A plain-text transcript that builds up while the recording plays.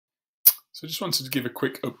So I just wanted to give a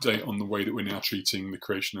quick update on the way that we're now treating the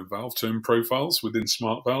creation of valve term profiles within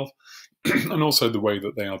SmartValve and also the way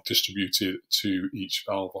that they are distributed to each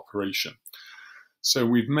valve operation. So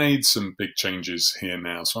we've made some big changes here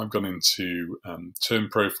now. So I've gone into term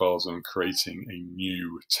profiles and creating a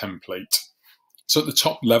new template. So at the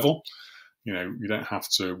top level, you don't have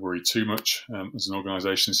to worry too much. As an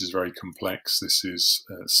organization, this is very complex. This is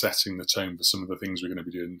setting the tone for some of the things we're going to be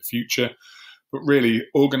doing in the future. But really,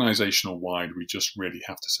 organizational wide, we just really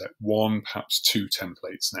have to set one, perhaps two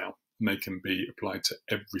templates now. And they can be applied to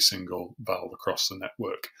every single valve across the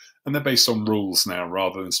network. And they're based on rules now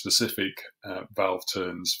rather than specific valve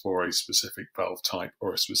turns for a specific valve type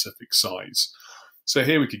or a specific size. So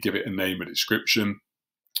here we could give it a name, a description.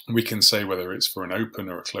 We can say whether it's for an open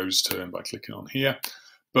or a closed turn by clicking on here.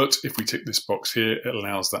 But if we tick this box here, it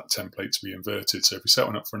allows that template to be inverted. So if we set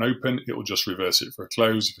one up for an open, it will just reverse it for a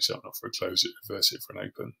close. If we set one up for a close, it reverses it for an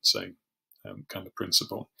open. Same kind of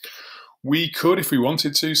principle. We could, if we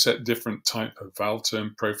wanted to, set different type of valve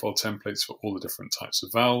term profile templates for all the different types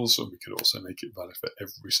of valves, or we could also make it valid for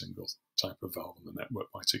every single type of valve on the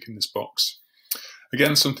network by ticking this box.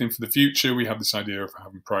 Again, something for the future, we have this idea of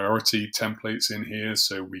having priority templates in here,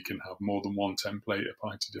 so we can have more than one template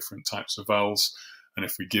applied to different types of valves. And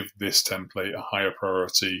if we give this template a higher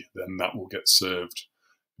priority, then that will get served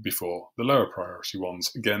before the lower priority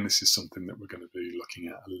ones. Again, this is something that we're going to be looking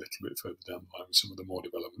at a little bit further down the line with some of the more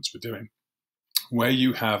developments we're doing. Where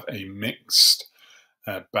you have a mixed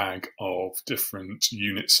bag of different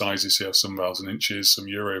unit sizes, you have some valves in inches, some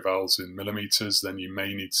Euro valves in millimeters, then you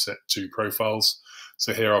may need to set two profiles.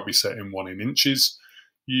 So here I'll be setting one in inches.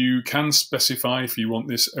 You can specify if you want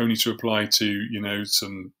this only to apply to,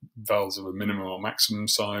 some valves of a minimum or maximum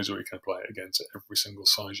size, or you can apply it again to every single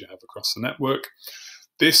size you have across the network.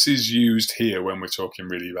 This is used here when we're talking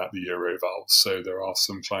really about the Euro valves. So there are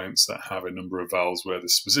some clients that have a number of valves where the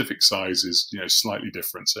specific size is, slightly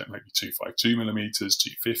different. So it might be 252 millimeters,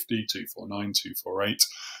 250, 249, 248.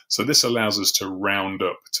 So this allows us to round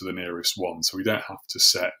up to the nearest one. So we don't have to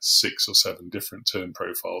set 6 or 7 different turn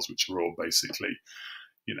profiles, which are all basically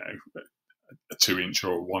a 2-inch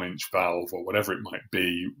or a 1-inch valve or whatever it might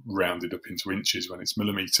be, rounded up into inches when it's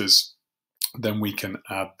millimeters. Then we can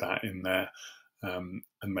add that in there and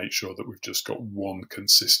make sure that we've just got one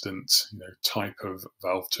consistent type of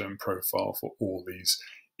valve term profile for all these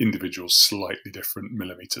individual slightly different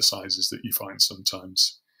millimeter sizes that you find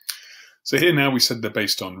sometimes. So here now we said they're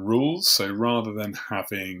based on rules. So rather than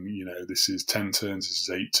having, this is 10 turns, this is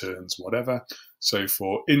 8 turns, whatever. So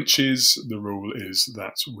for inches, the rule is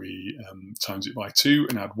that we times it by 2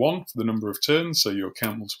 and add 1 for the number of turns. So your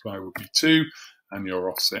count multiplier would be 2 and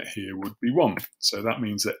your offset here would be 1. So that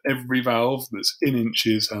means that every valve that's in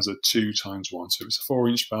inches has a 2 times 1. So if it's a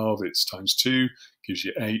 4-inch valve, it's times 2, gives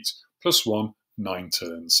you 8, plus 1, 9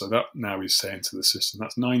 turns. So that now is saying to the system,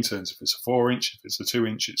 that's 9 turns if it's a 4-inch, if it's a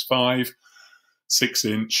 2-inch, it's 5,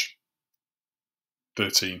 6-inch,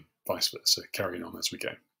 13, vice versa, carrying on as we go.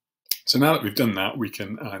 So now that we've done that, we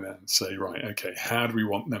can then say, right, okay, how do we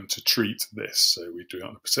want them to treat this? So we do it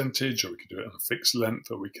on a percentage, or we could do it on a fixed length,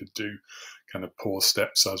 or we could do kind of pause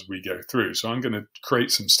steps as we go through. So I'm going to create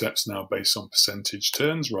some steps now based on percentage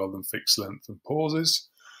turns rather than fixed length and pauses.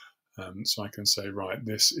 So I can say, right,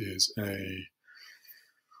 this is we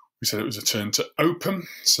said it was a turn to open.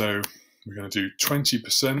 So we're going to do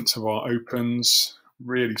 20% of our opens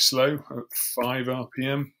really slow at 5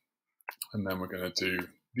 RPM. And then we're going to do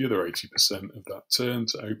the other 80% of that turn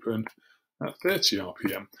to open at 30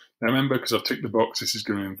 RPM. Now remember, because I've ticked the box, this is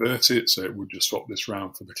going to invert it, so it would just swap this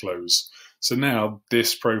round for the close. So now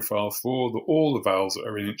this profile for all the valves that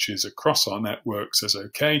are in inches across our network says,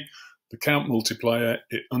 okay, the count multiplier,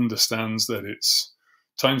 it understands that it's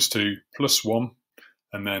times 2 plus 1,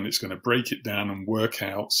 and then it's going to break it down and work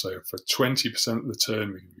out. So for 20% of the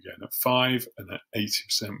turn, we're going to be going at 5, and at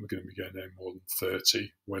 80%, we're going to be going no more than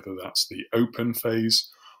 30, whether that's the open phase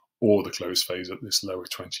or the close phase at this lower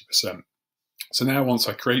 20%. So now once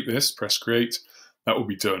I create this, press create, that will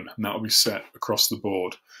be done, and that will be set across the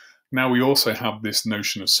board. Now we also have this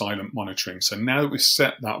notion of silent monitoring. So now that we've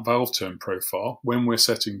set that valve term profile, when we're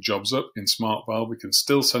setting jobs up in SmartValve, we can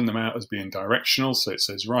still send them out as being directional. So it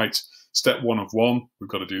says, right, step 1 of 1,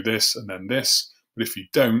 we've got to do this and then this. But if you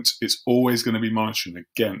don't, it's always going to be monitoring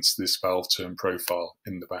against this valve term profile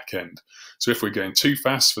in the back end. So if we're going too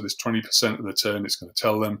fast for this 20% of the turn, it's going to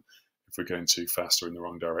tell them. If we're going too fast or in the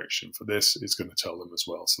wrong direction for this, it's going to tell them as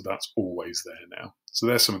well. So that's always there now. So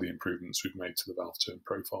there's some of the improvements we've made to the valve term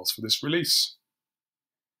profiles for this release.